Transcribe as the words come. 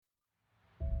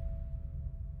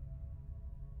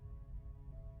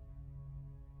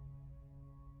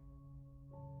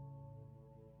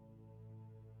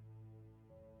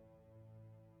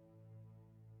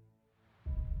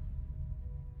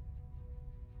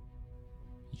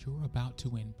You're about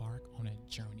to embark on a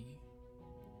journey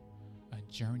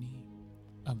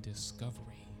of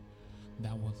discovery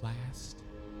that will last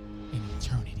an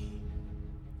eternity.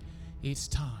 It's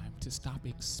time to stop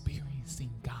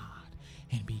experiencing God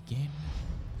and begin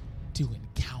to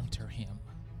encounter Him.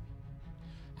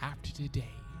 After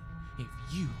today, if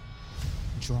you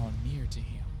draw near to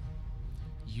Him,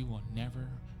 you will never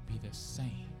be the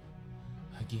same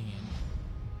again.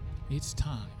 It's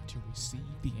time to receive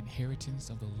the inheritance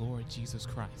of the Lord Jesus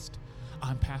Christ.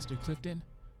 I'm Pastor Clifton.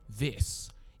 This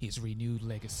is Renewed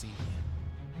Legacy.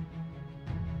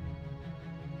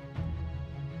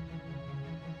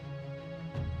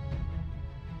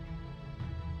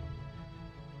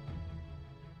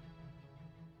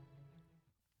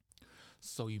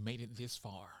 So you made it this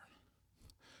far,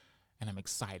 and I'm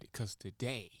excited because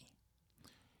today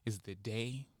is the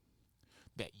day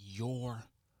that your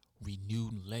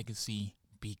renewed legacy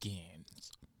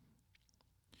begins.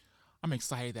 I'm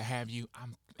excited to have you.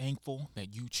 I'm thankful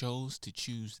that you chose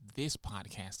this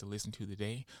podcast to listen to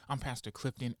today. I'm Pastor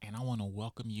Clifton, and I want to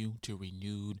welcome you to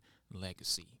Renewed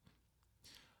Legacy.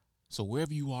 So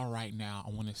wherever you are right now, I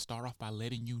want to start off by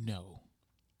letting you know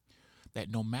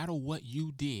that no matter what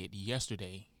you did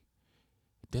yesterday,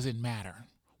 it doesn't matter.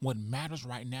 What matters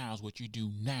right now is what you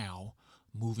do now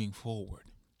moving forward.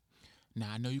 Now,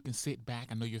 I know you can sit back.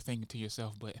 I know you're thinking to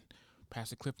yourself, but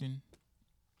Pastor Clifton,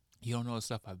 you don't know the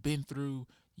stuff I've been through.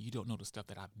 You don't know the stuff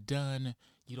that I've done.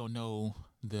 You don't know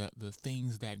the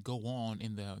things that go on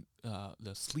in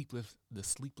the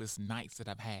sleepless nights that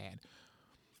I've had.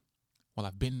 Well,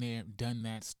 I've been there, done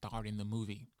that, starred in the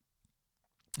movie.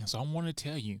 And so I want to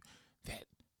tell you that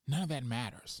none of that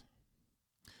matters.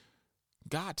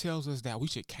 God tells us that we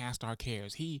should cast our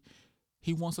cares. He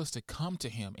wants us to come to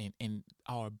Him and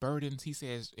our burdens, He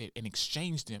says, and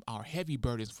exchange them, our heavy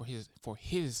burdens for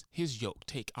his yoke.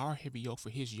 Take our heavy yoke for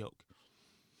His yoke.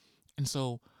 And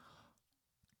so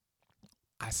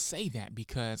I say that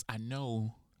because I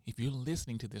know if you're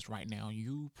listening to this right now,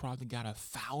 you probably got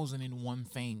 1,001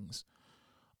 things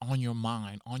on your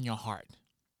mind, on your heart.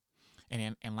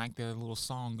 And like the little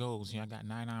song goes, I got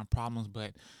 99 problems,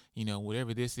 but,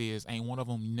 whatever this is, ain't one of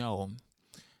them, no.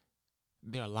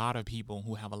 There are a lot of people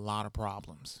who have a lot of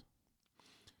problems.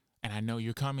 And I know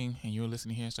you're coming and you're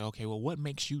listening here and say, okay, well, what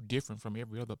makes you different from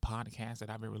every other podcast that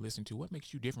I've ever listened to? What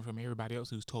makes you different from everybody else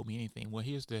who's told me anything? Well,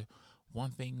 here's the one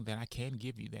thing that I can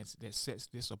give you that sets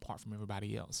this apart from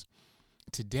everybody else.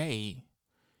 Today,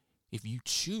 if you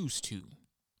choose to,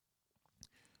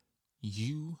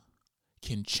 you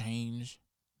can change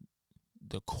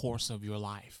the course of your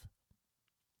life.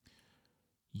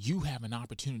 You have an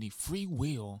opportunity,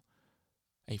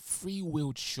 a free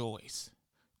will choice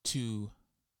to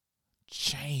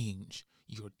change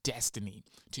your destiny,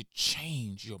 to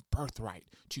change your birthright,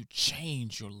 to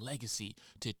change your legacy,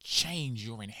 to change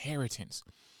your inheritance.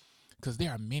 Because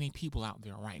there are many people out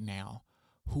there right now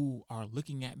who are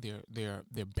looking at their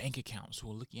bank accounts, who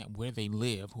are looking at where they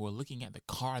live, who are looking at the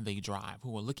car they drive,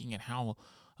 who are looking at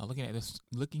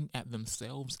looking at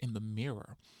themselves in the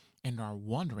mirror and are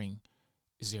wondering,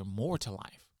 is there more to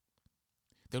life?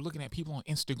 They're looking at people on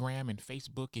Instagram and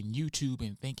Facebook and YouTube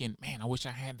and thinking, man, I wish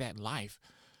I had that life,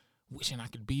 wishing I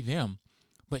could be them.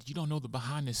 But you don't know the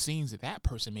behind the scenes that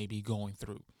person may be going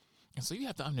through. And so you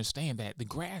have to understand that the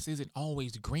grass isn't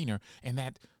always greener, and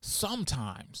that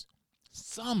sometimes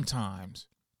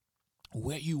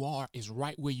where you are is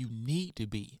right where you need to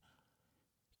be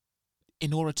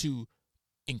in order to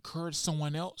encourage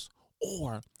someone else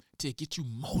or to get you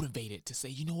motivated to say,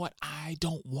 you know what, I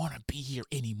don't want to be here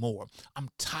anymore. I'm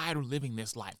tired of living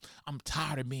this life. I'm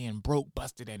tired of being broke,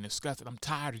 busted, and disgusted. I'm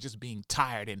tired of just being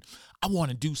tired, and I want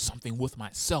to do something with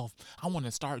myself. I want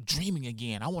to start dreaming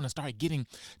again. I want to start getting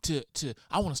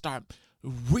I want to start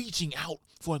reaching out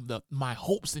for my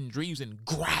hopes and dreams and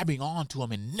grabbing onto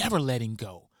them and never letting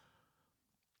go.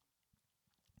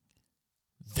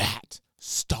 That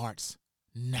starts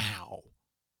now.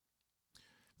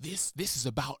 This is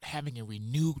about having a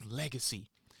renewed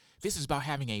legacy. This is about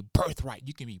having a birthright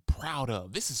you can be proud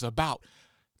of. This is about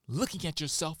looking at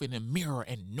yourself in the mirror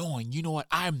and knowing, you know what,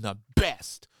 I'm the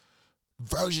best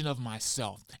version of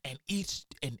myself. And each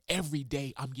and every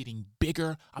day I'm getting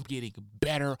bigger, I'm getting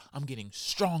better, I'm getting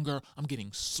stronger, I'm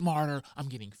getting smarter, I'm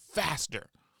getting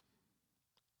faster.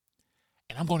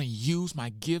 And I'm going to use my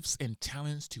gifts and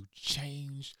talents to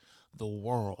change the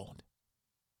world.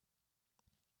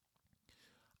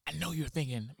 I know you're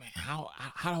thinking, man, how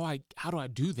do I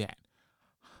do that?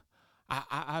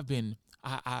 I've been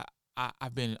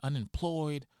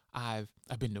unemployed. I've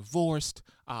been divorced.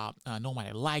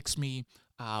 Nobody likes me.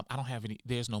 I don't have any.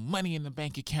 There's no money in the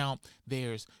bank account.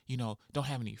 There's, don't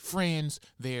have any friends.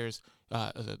 There's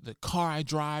the car I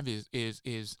drive is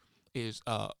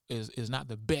not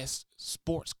the best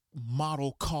sports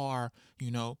model car,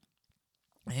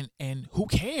 and who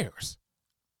cares?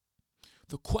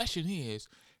 The question is,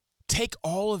 take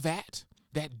all of that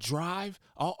drive,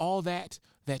 all that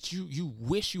you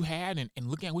wish you had, and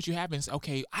looking at what you have and say,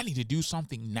 okay, I need to do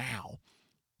something now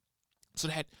so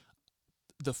that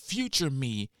the future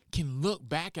me can look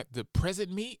back at the present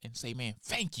me and say, man,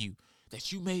 thank you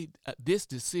that you made this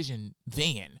decision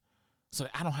then, so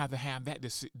that I don't have to have that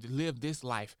to live this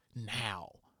life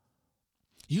now.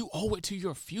 You owe it to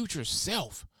your future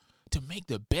self to make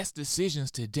the best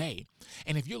decisions today.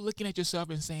 And if you're looking at yourself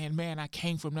and saying, man, I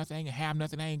came from nothing, I ain't gonna have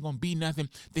nothing, I ain't gonna be nothing,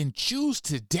 then choose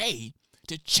today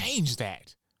to change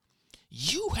that.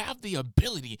 You have the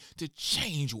ability to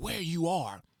change where you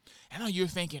are. I know you're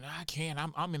thinking, I can't,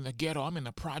 I'm in the ghetto, I'm in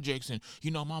the projects, and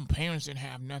my parents didn't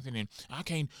have nothing, and I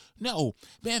can't. No,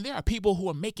 man, there are people who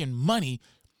are making money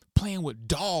playing with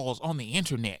dolls on the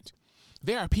internet.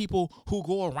 There are people who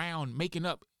go around making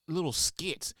up little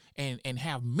skits and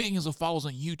have millions of followers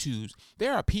on YouTube.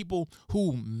 There are people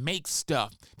who make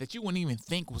stuff that you wouldn't even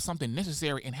think was something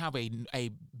necessary and have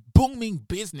a booming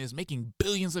business making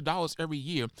billions of dollars every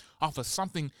year off of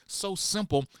something so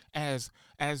simple as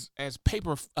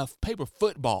paper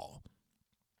football.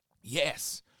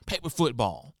 Yes, paper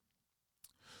football.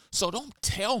 So don't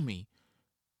tell me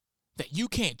that you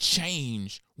can't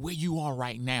change where you are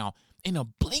right now. In a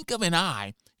blink of an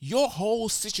eye, your whole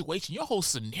situation, your whole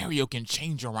scenario can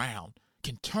change around,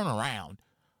 can turn around.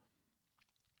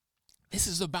 This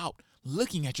is about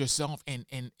looking at yourself and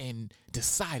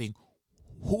deciding,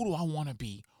 who do I want to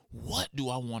be? What do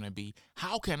I want to be?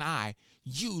 How can I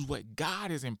use what God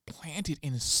has implanted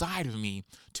inside of me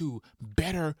to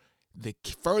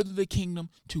further the kingdom,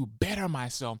 to better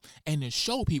myself, and to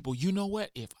show people, you know what?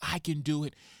 If I can do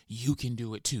it, you can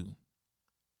do it too.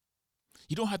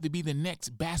 You don't have to be the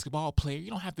next basketball player. You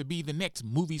don't have to be the next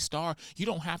movie star. You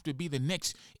don't have to be the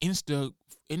next Insta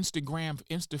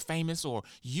famous or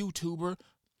YouTuber.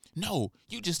 No,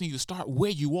 you just need to start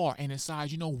where you are and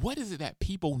decide, what is it that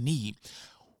people need?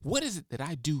 What is it that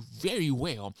I do very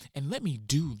well? And let me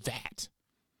do that.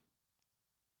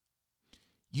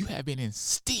 You have been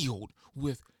instilled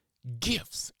with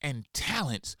gifts and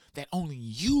talents that only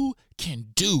you can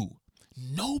do.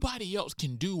 Nobody else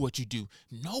can do what you do.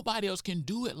 Nobody else can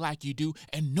do it like you do,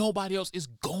 and nobody else is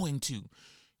going to.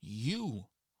 You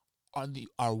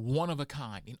are one of a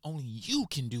kind, and only you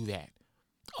can do that.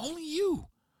 Only you.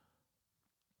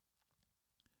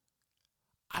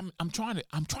 I'm trying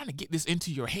to get this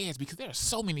into your heads, because there are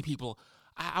so many people.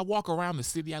 I walk around the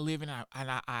city I live in, and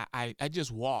I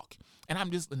just walk, and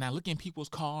I look in people's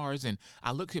cars, and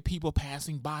I look at people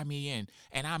passing by me,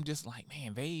 and I'm just like,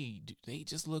 man, they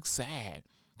just look sad,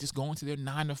 just going to their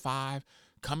 9 to 5,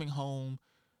 coming home,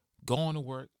 going to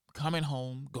work, coming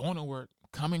home, going to work,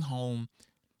 coming home,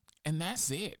 and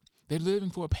that's it. They're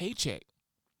living for a paycheck,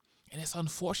 and it's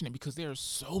unfortunate because there's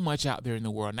so much out there in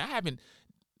the world, and I haven't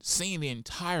seen the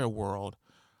entire world.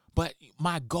 But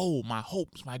my goal, my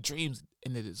hopes, my dreams,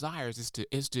 and the desires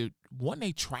is to one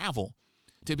day travel,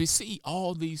 to see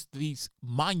all these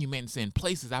monuments and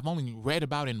places I've only read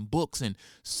about in books and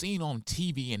seen on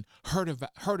TV and heard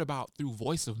about through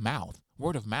word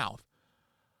of mouth.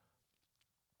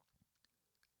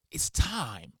 It's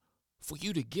time for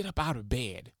you to get up out of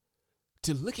bed,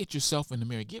 to look at yourself in the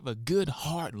mirror, give a good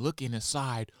hard look and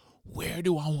decide, where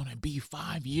do I want to be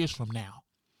 5 years from now?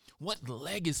 What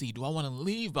legacy do I want to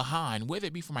leave behind, whether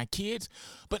it be for my kids,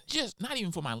 but just not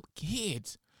even for my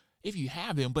kids, if you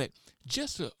have them, but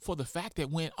just for the fact that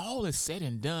when all is said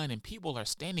and done and people are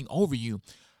standing over you,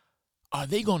 are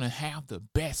they going to have the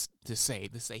best to say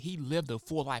he lived a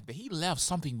full life, that he left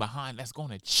something behind that's going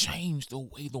to change the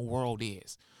way the world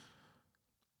is?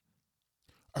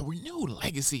 A renewed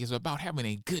legacy is about having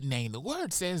a good name. The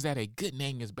word says that a good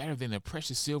name is better than the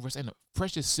precious silver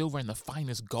and the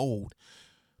finest gold.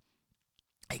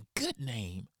 A good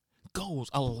name goes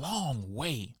a long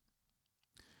way.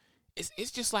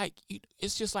 It's just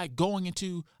like going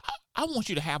into. I want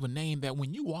you to have a name that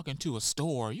when you walk into a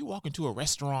store, you walk into a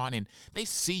restaurant, and they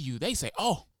see you, they say,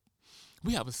 "Oh,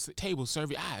 we have a table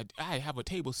serving. I have a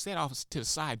table set off to the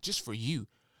side just for you."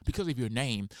 Because of your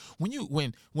name.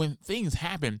 When things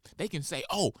happen, they can say,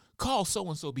 "Oh, call so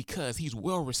and so because he's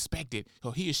well respected,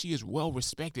 or he or she is well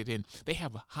respected," and they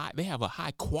have a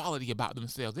high quality about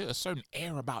themselves. There's a certain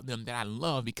air about them that I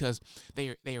love because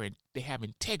they have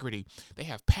integrity, they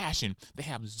have passion, they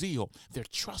have zeal, they're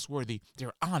trustworthy,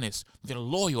 they're honest, they're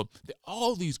loyal. They're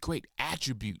all these great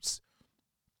attributes.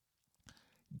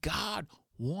 God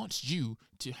wants you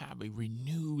to have a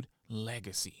renewed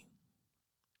legacy.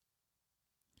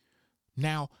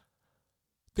 Now,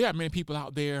 there are many people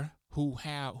out there who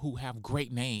have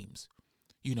great names.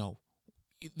 You know,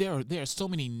 there are so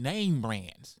many name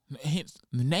brands, hence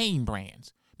name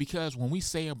brands, because when we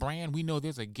say a brand, we know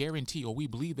there's a guarantee, or we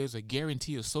believe there's a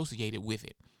guarantee associated with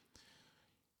it.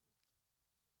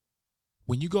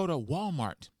 When you go to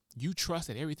Walmart, you trust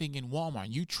that everything in Walmart,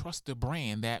 you trust the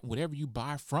brand, that whatever you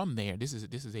buy from there, this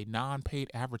is a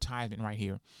non-paid advertisement right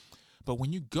here. But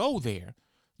when you go there,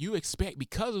 you expect,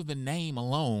 because of the name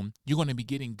alone, you're going to be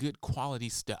getting good quality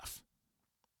stuff.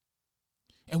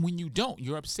 And when you don't,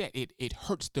 you're upset. It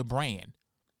hurts the brand.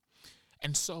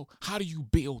 And so how do you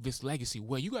build this legacy?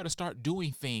 Well, you got to start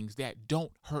doing things that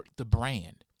don't hurt the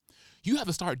brand. You have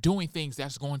to start doing things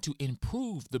that's going to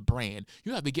improve the brand.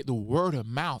 You have to get the word of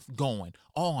mouth going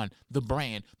on the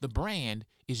brand. The brand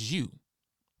is you.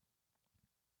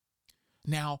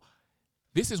 Now,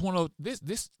 this is one of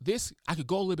this I could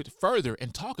go a little bit further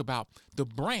and talk about the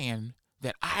brand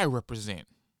that I represent.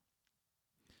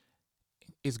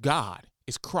 Is God,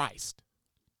 is Christ.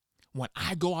 When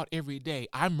I go out every day,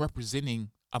 I'm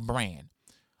representing a brand.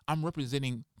 I'm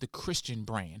representing the Christian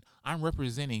brand. I'm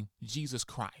representing Jesus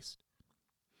Christ.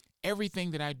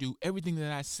 Everything that I do, everything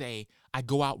that I say, I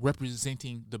go out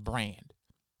representing the brand.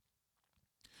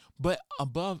 But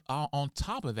on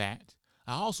top of that,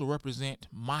 I also represent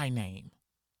my name.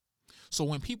 So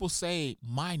when people say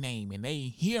my name and they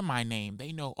hear my name,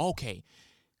 they know, okay,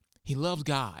 he loves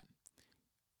God.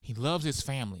 He loves his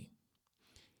family.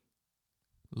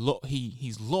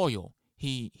 He's loyal.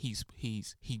 He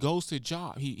goes to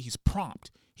job. He's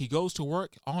prompt. He goes to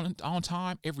work on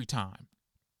time every time.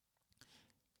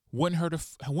 Wouldn't hurt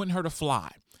a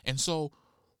fly. And so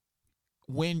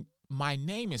when my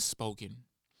name is spoken,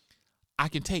 I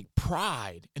can take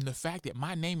pride in the fact that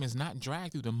my name is not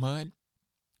dragged through the mud,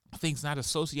 things not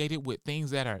associated with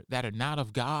things that are not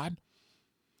of God.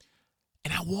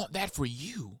 And I want that for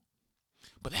you.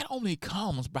 But that only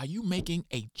comes by you making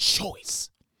a choice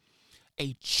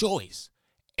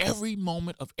every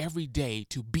moment of every day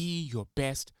to be your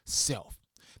best self.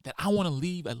 That I want to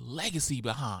leave a legacy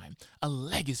behind, a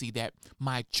legacy that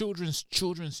my children's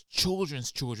children's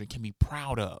children's children can be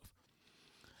proud of,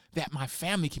 that my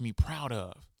family can be proud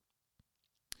of.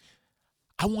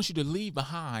 I want you to leave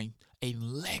behind a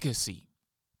legacy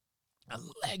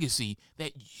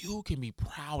that you can be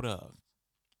proud of.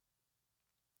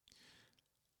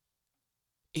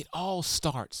 It all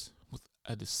starts with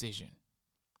a decision.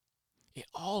 It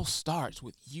all starts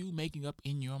with you making up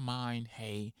in your mind,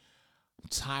 hey, I'm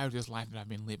tired of this life that I've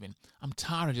been living. I'm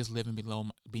tired of just living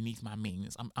beneath my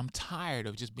means. I'm tired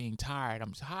of just being tired.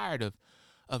 I'm tired of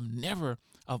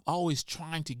always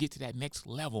trying to get to that next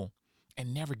level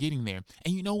and never getting there.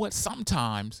 And you know what?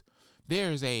 Sometimes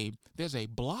there's a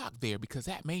block there because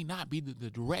that may not be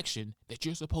the direction that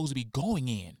you're supposed to be going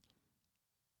in.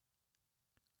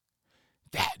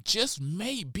 That just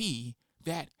may be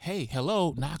that, hey,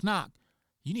 hello, knock, knock.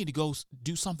 You need to go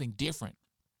do something different.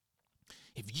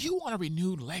 If you want a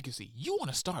renewed legacy, you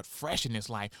want to start fresh in this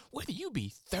life, whether you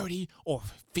be 30 or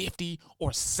 50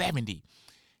 or 70,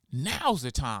 now's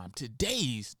the time.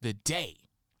 Today's the day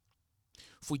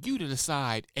for you to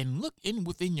decide and look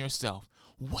within yourself.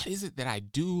 What is it that I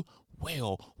do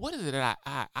well? What is it that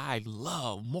I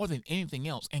love more than anything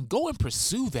else? And go and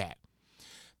pursue that.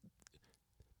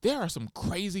 There are some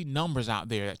crazy numbers out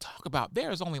there that talk about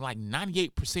there is only like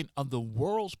 98% of the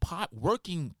world's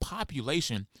working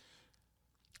population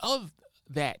of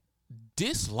that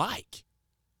dislike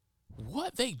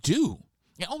what they do,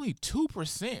 and only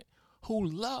 2% who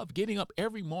love getting up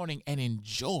every morning and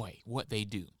enjoy what they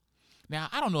do. Now,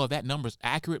 I don't know if that number is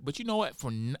accurate, but you know what?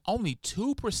 For only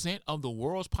 2% of the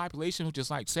world's population, which is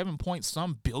like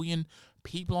 7-point-some billion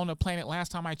people on the planet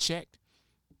last time I checked,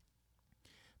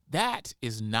 that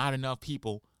is not enough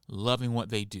people loving what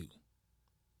they do.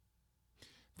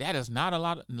 That is not a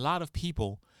lot of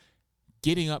people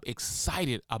getting up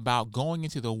excited about going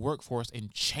into the workforce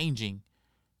and changing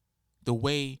the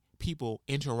way people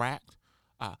interact,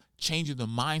 changing the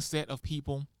mindset of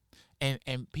people,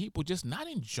 and people just not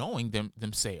enjoying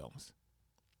themselves.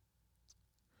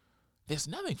 There's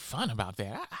nothing fun about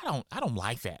that. I don't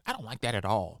like that. I don't like that at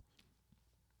all.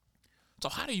 So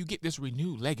how do you get this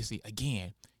renewed legacy?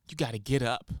 Again, you got to get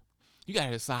up. You got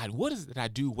to decide, what is it that I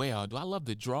do well? Do I love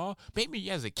to draw?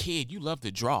 Maybe as a kid, you love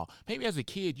to draw. Maybe as a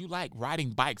kid, you like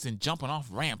riding bikes and jumping off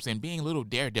ramps and being a little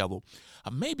daredevil.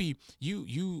 Maybe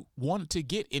you wanted to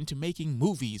get into making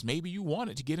movies. Maybe you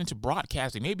wanted to get into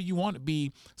broadcasting. Maybe you want to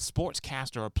be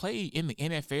sportscaster or play in the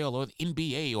NFL or the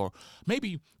NBA. Or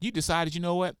maybe you decided, you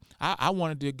know what, I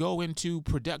wanted to go into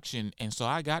production, and so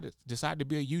I decided to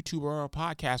be a YouTuber or a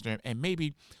podcaster, and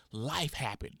maybe life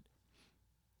happened.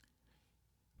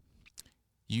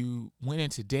 You went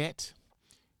into debt.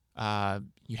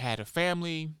 You had a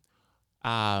family.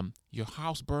 Your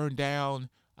house burned down.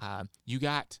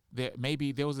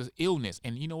 Maybe there was an illness,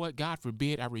 and you know what? God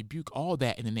forbid, I rebuke all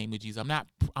that in the name of Jesus.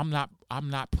 I'm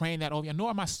not praying that over you, nor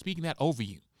am I speaking that over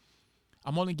you.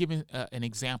 I'm only giving an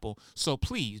example. So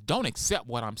please don't accept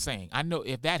what I'm saying. I know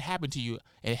if that happened to you,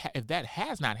 if that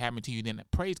has not happened to you, then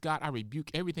praise God, I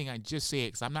rebuke everything I just said,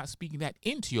 because I'm not speaking that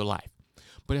into your life.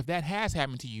 But if that has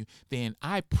happened to you, then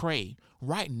I pray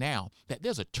right now that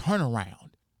there's a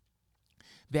turnaround,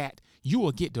 that you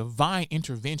will get divine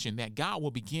intervention, that God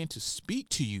will begin to speak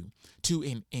to you, to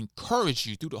encourage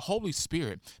you through the Holy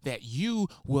Spirit, that you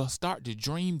will start to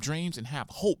dream dreams and have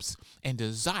hopes and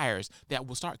desires that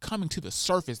will start coming to the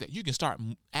surface, that you can start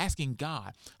asking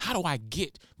God, how do I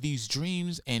get these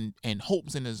dreams and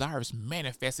hopes and desires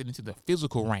manifested into the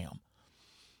physical realm?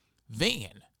 Then,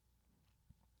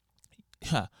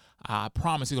 I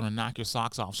promise it's going to knock your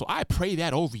socks off. So I pray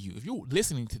that over you. If you're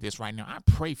listening to this right now, I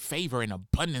pray favor and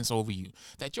abundance over you,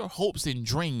 that your hopes and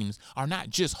dreams are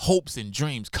not just hopes and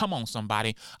dreams. Come on,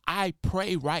 somebody. I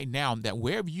pray right now that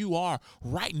wherever you are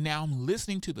right now, I'm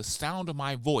listening to the sound of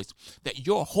my voice, that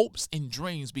your hopes and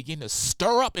dreams begin to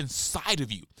stir up inside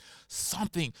of you.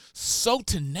 Something so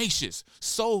tenacious,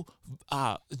 so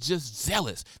just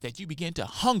zealous, that you begin to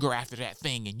hunger after that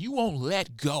thing and you won't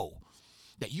let go.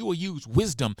 That you will use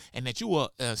wisdom, and that you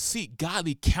will seek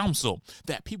godly counsel,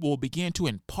 that people will begin to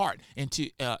impart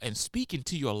into and speak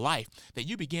into your life, that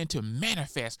you begin to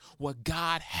manifest what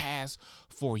God has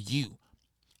for you.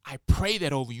 I pray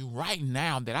that over you right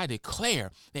now, that I declare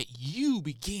that you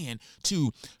begin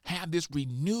to have this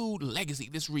renewed legacy,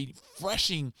 this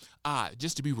refreshing,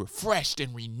 just to be refreshed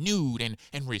and renewed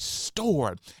and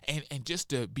restored, and just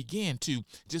to begin to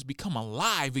just become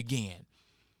alive again.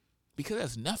 Because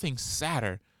there's nothing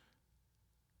sadder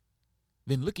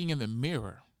than looking in the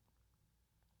mirror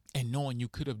and knowing you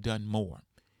could have done more,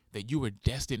 that you were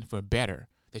destined for better,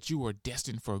 that you were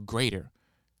destined for greater,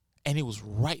 and it was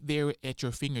right there at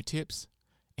your fingertips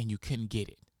and you couldn't get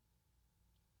it.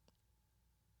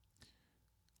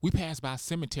 We pass by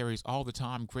cemeteries all the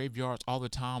time, graveyards all the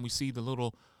time. We see the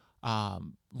little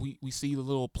we see the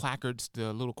little placards,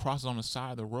 the little crosses on the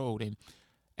side of the road, and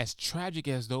as tragic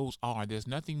as those are, there's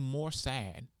nothing more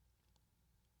sad.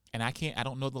 And I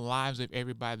don't know the lives of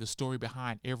everybody, the story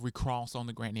behind every cross on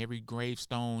the ground, every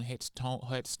gravestone, headstone.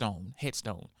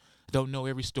 Don't know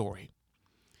every story.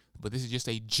 But this is just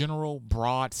a general,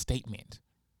 broad statement.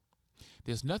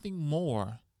 There's nothing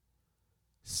more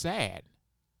sad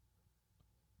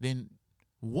than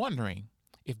wondering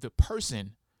if the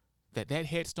person that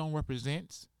headstone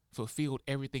represents fulfilled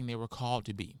everything they were called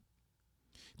to be.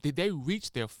 Did they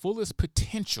reach their fullest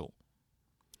potential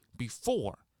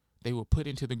before they were put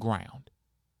into the ground?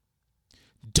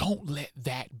 Don't let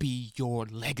that be your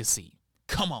legacy.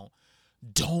 Come on.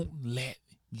 Don't let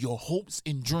your hopes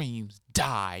and dreams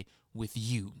die with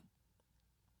you.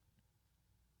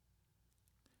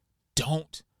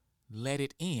 Don't let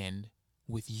it end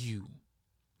with you.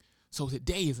 So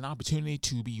today is an opportunity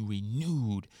to be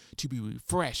renewed, to be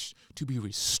refreshed, to be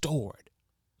restored.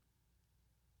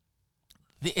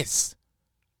 This,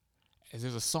 as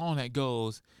there's a song that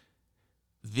goes,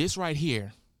 this right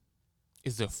here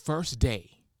is the first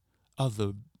day of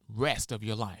the rest of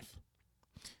your life.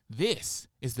 This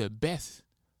is the best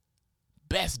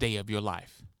day of your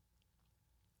life.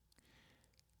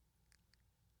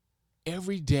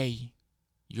 Every day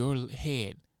your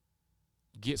head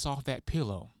gets off that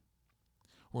pillow,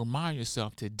 remind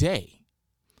yourself today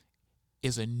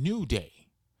is a new day,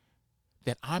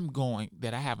 that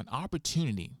I have an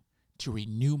opportunity to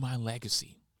renew my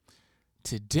legacy.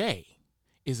 Today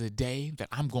is a day that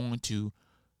I'm going to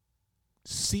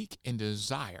seek and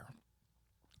desire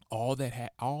all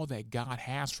that God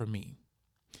has for me.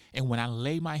 And when I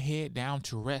lay my head down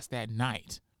to rest that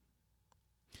night,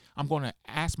 I'm going to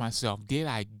ask myself, did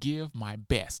I give my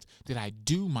best? Did I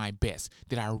do my best?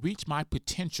 Did I reach my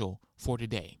potential for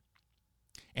today?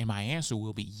 And my answer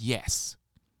will be yes.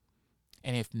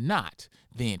 And if not,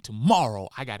 then tomorrow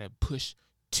I got to push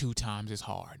 2 times as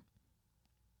hard.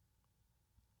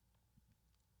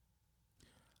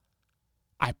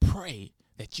 I pray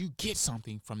that you get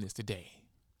something from this today.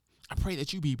 I pray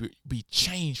that you be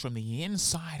changed from the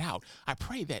inside out. I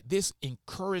pray that this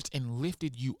encouraged and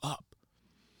lifted you up.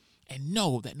 And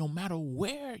know that no matter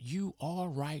where you are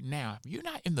right now, if you're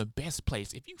not in the best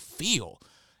place, if you feel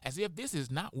as if this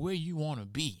is not where you want to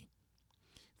be,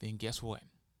 then guess what?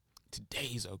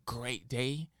 Today's a great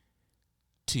day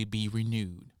to be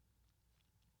renewed.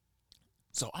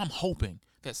 So I'm hoping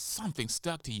that something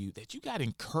stuck to you, that you got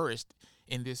encouraged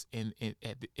in this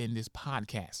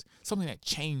podcast, something that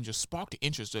changed or sparked the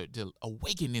interest to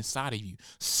awaken inside of you,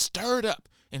 stirred up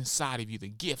inside of you the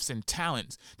gifts and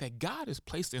talents that God has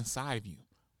placed inside of you.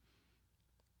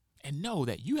 And know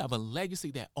that you have a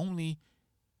legacy that only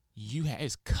you have,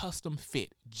 is custom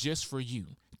fit just for you,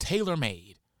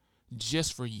 tailor-made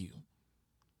just for you.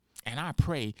 And I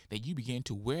pray that you begin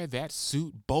to wear that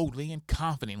suit boldly and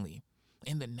confidently.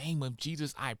 In the name of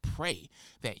Jesus, I pray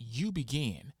that you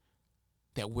begin,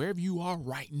 that wherever you are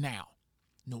right now,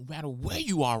 no matter where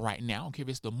you are right now, okay, if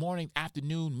it's the morning,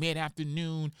 afternoon,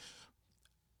 mid-afternoon,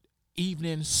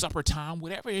 evening, supper time,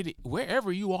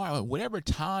 wherever you are, whatever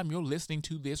time you're listening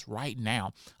to this right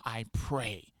now, I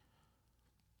pray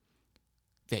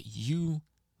that you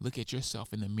look at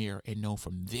yourself in the mirror and know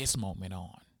from this moment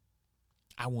on,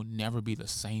 I will never be the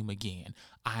same again.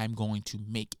 I'm going to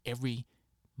make every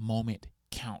moment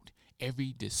count,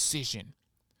 every decision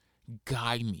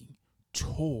guide me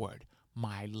toward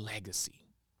my legacy.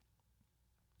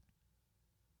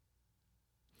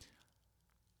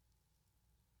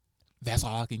 That's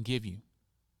all I can give you.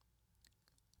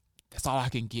 That's all I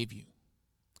can give you.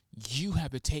 You have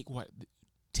to take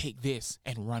this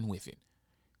and run with it.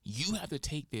 You have to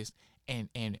take this and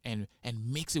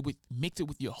mix it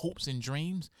with your hopes and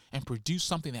dreams and produce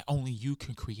something that only you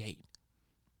can create.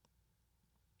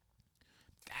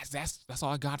 That's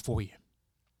all I got for you.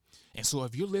 And so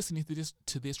if you're listening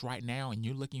to this right now and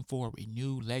you're looking for a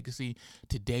renewed legacy,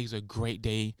 today's a great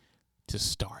day to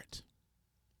start.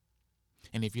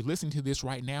 And if you're listening to this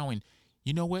right now and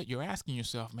you know what, you're asking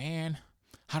yourself, man,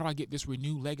 how do I get this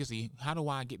renewed legacy? How do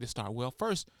I get this start? Well,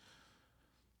 first,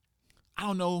 I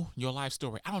don't know your life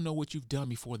story. I don't know what you've done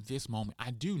before this moment.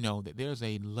 I do know that there's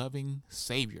a loving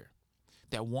Savior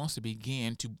that wants to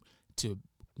begin to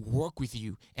work with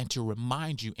you and to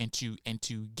remind you and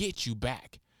to get you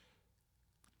back.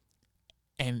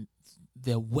 And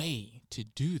the way to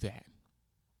do that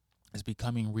is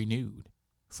becoming renewed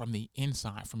from the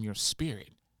inside, from your spirit.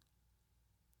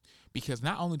 Because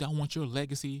not only do I want your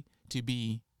legacy to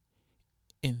be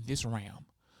in this realm,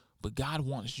 but God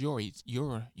wants your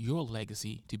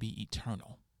legacy to be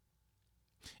eternal.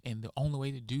 And the only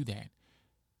way to do that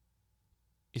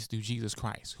is through Jesus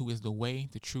Christ, who is the way,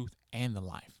 the truth, and the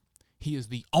life. He is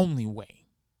the only way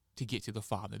to get to the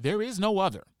Father. There is no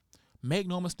other. Make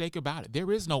no mistake about it.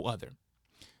 There is no other.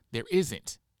 There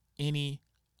isn't any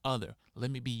other. Let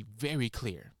me be very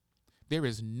clear. There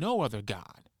is no other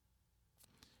God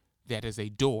that is a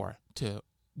door to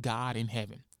God in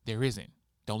heaven. There isn't.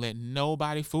 Don't let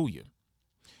nobody fool you.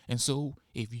 And so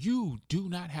if you do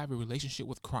not have a relationship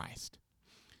with Christ,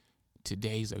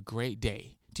 today's a great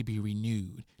day to be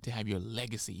renewed, to have your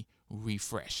legacy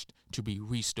refreshed, to be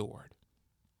restored.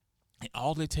 And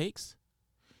all it takes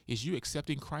is you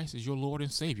accepting Christ as your Lord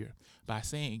and Savior by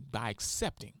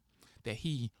accepting that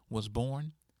he was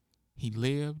born, he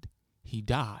lived, he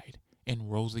died, and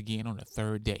rose again on the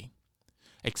third day.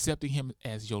 Accepting him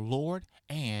as your Lord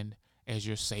and as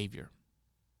your Savior.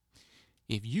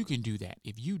 If you can do that,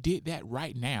 if you did that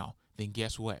right now, then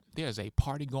guess what? There's a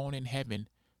party going in heaven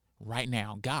right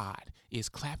now. God is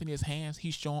clapping his hands.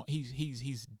 He's showing,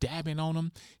 he's dabbing on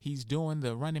them. He's doing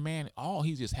the running man.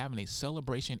 He's just having a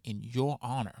celebration in your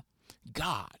honor.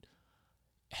 God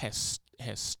has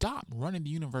stopped running the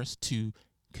universe to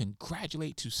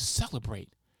congratulate, to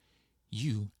celebrate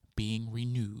you being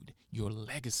renewed, your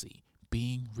legacy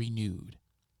being renewed.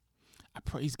 I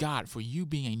praise God for you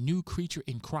being a new creature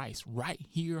in Christ right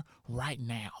here, right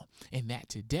now. And that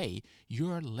today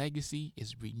your legacy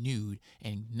is renewed.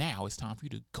 And now it's time for you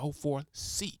to go forth,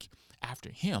 seek after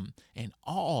him and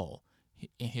all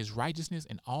in his righteousness,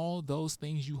 and all those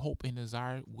things you hope and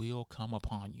desire will come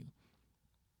upon you.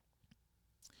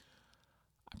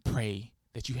 I pray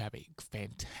that you have a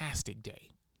fantastic day.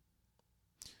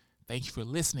 Thank you for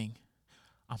listening.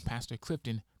 I'm Pastor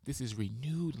Clifton. This is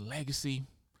Renewed Legacy.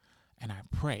 And I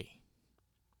pray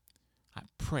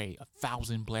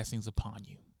 1,000 blessings upon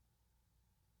you.